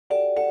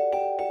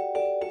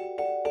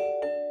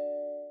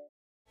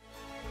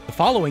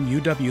following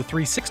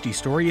UW360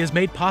 story is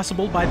made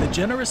possible by the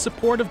generous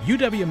support of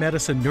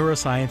UW-Medicine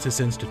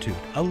Neurosciences Institute,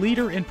 a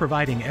leader in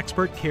providing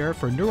expert care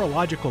for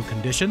neurological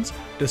conditions,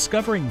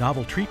 discovering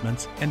novel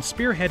treatments, and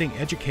spearheading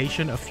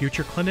education of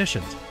future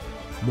clinicians.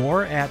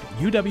 More at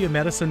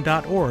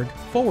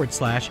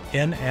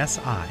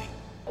uwmedicine.org/NSI.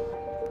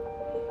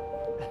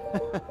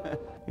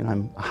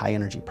 I'm a high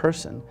energy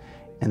person,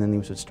 and then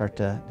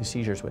the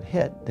seizures would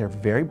hit. They're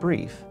very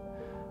brief,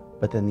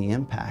 but then the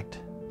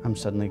impact, I'm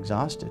suddenly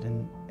exhausted,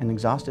 and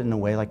exhausted in a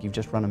way like you've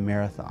just run a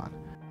marathon.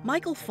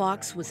 Michael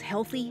Fox was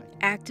healthy,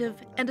 active,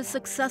 and a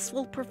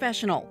successful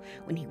professional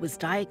when he was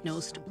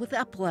diagnosed with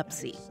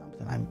epilepsy.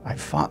 I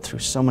fought through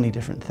so many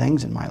different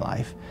things in my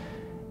life,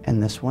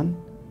 and this one,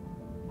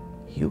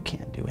 you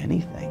can't do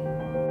anything.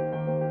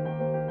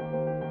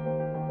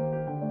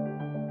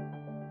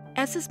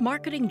 As his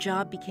marketing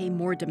job became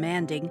more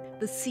demanding,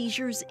 the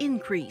seizures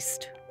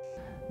increased.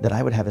 That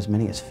I would have as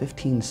many as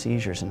 15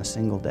 seizures in a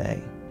single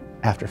day.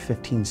 After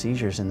 15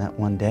 seizures in that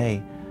one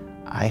day,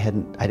 I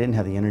didn't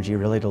have the energy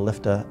really to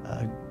lift a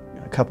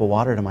cup of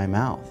water to my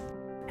mouth.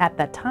 At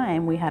that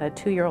time, we had a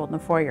 2-year-old and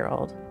a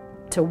 4-year-old.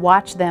 To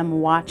watch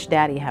them watch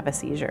Daddy have a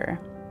seizure,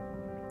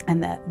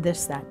 and that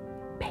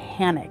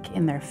panic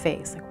in their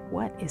face, like,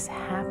 what is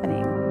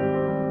happening?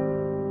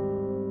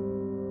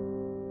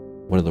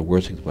 One of the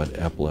worst things about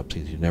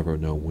epilepsy is you never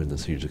know when the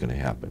seizure is going to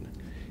happen.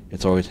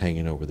 It's always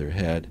hanging over their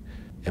head.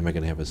 Am I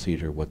going to have a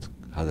seizure?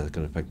 How's that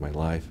going to affect my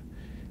life?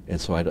 And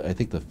so I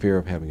think the fear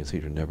of having a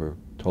seizure never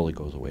totally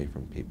goes away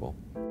from people.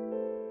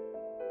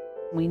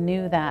 We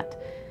knew that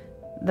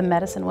the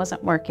medicine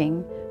wasn't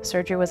working,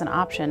 surgery was an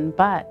option,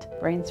 but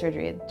brain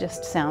surgery, it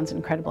just sounds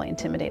incredibly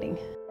intimidating.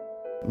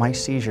 My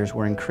seizures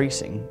were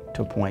increasing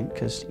to a point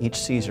because each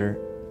seizure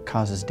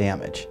causes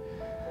damage.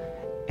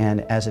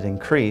 And as it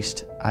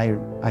increased, I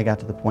got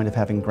to the point of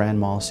having grand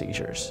mal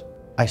seizures.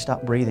 I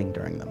stopped breathing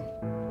during them.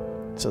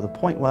 So the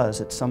point was,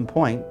 at some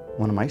point,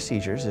 one of my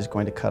seizures is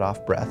going to cut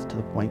off breath to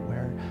the point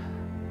where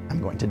I'm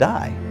going to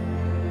die.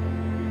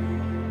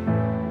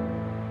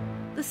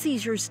 The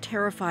seizures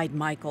terrified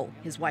Michael,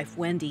 his wife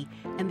Wendy,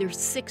 and their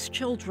 6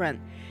 children.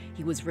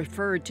 He was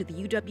referred to the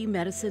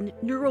UW-Medicine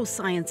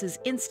Neurosciences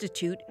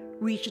Institute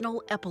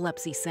Regional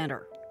Epilepsy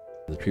Center.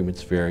 The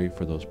treatments vary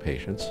for those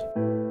patients.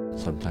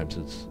 Sometimes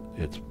it's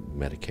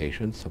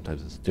medications,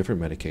 sometimes it's different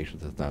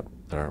medications that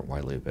aren't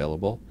widely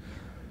available.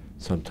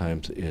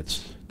 Sometimes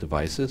it's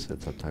devices,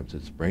 and sometimes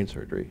it's brain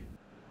surgery.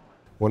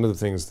 One of the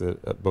things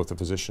that both a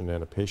physician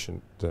and a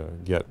patient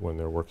get when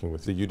they're working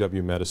with the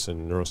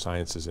UW-Medicine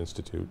Neurosciences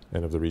Institute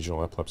and of the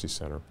Regional Epilepsy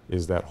Center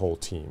is that whole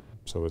team.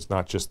 So it's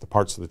not just the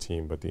parts of the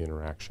team, but the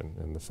interaction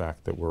and the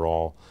fact that we're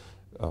all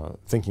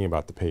thinking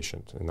about the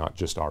patient and not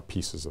just our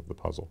pieces of the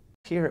puzzle.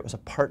 Here it was a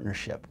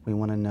partnership. We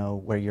want to know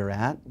where you're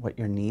at, what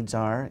your needs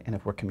are, and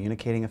if we're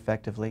communicating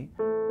effectively.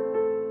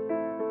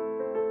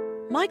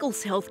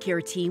 Michael's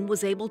healthcare team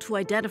was able to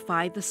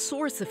identify the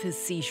source of his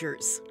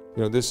seizures.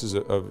 This is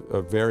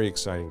a very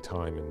exciting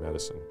time in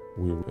medicine.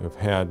 We have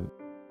had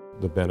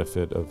the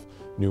benefit of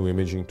new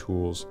imaging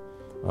tools,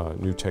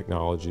 new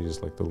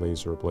technologies like the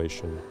laser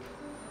ablation.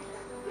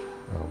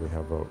 We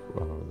have the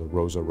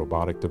ROSA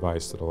robotic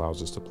device that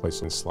allows us to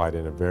place and slide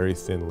in a very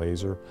thin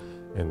laser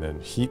and then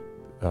heat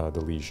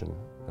the lesion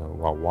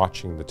while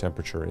watching the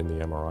temperature in the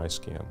MRI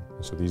scan.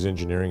 And so these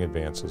engineering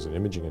advances and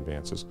imaging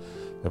advances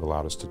have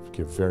allowed us to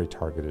give very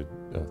targeted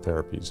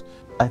therapies.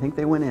 I think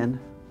they went in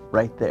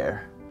right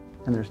there,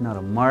 and there's not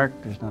a mark,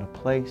 there's not a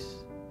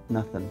place,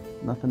 nothing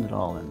at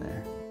all in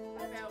there.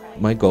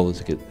 My goal is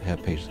to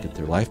have patients get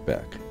their life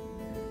back,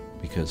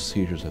 because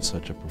seizures have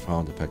such a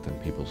profound effect on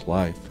people's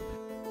life.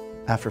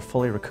 After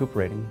fully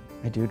recuperating,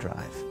 I do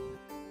drive.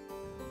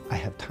 I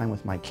have time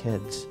with my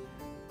kids.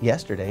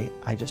 Yesterday,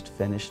 I just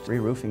finished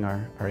re-roofing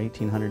our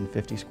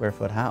 1,850 square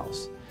foot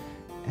house.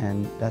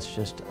 And that's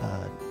just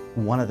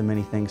one of the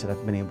many things that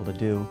I've been able to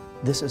do.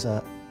 This is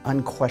an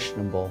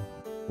unquestionable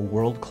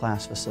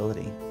world-class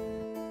facility.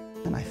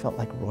 And I felt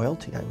like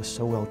royalty. I was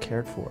so well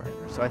cared for.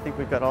 So I think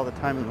we've got all the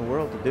time in the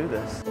world to do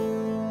this.